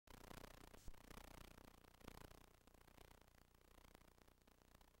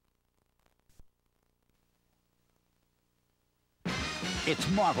It's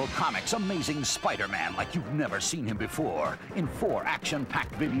Marvel Comics' amazing Spider-Man like you've never seen him before, in 4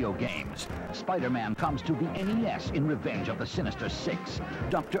 action-packed video games. Spider-Man comes to the NES in Revenge of the Sinister Six.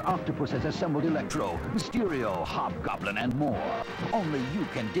 Dr. Octopus has assembled Electro, Mysterio, Hobgoblin, and more. Only you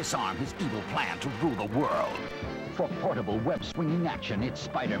can disarm his evil plan to rule the world. For portable web-swinging action, it's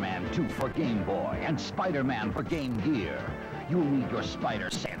Spider-Man 2 for Game Boy and Spider-Man for Game Gear. You'll need your spider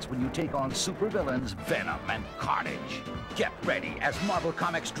sense when you take on supervillains Venom and Cartridge. Get ready as Marvel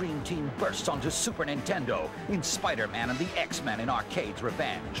Comics' Dream Team bursts onto Super Nintendo in Spider-Man and the X-Men in Arcade's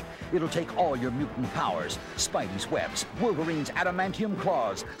Revenge. It'll take all your mutant powers, Spidey's webs, Wolverine's adamantium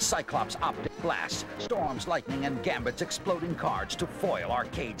claws, Cyclops' optic blasts, Storm's lightning, and Gambit's exploding cards to foil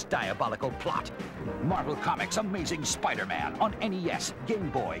Arcade's diabolical plot. Marvel Comics' Amazing Spider-Man on NES, Game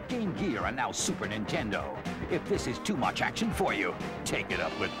Boy, Game Gear, and now Super Nintendo. If this is too much action for you, take it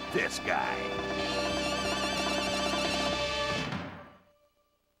up with this guy.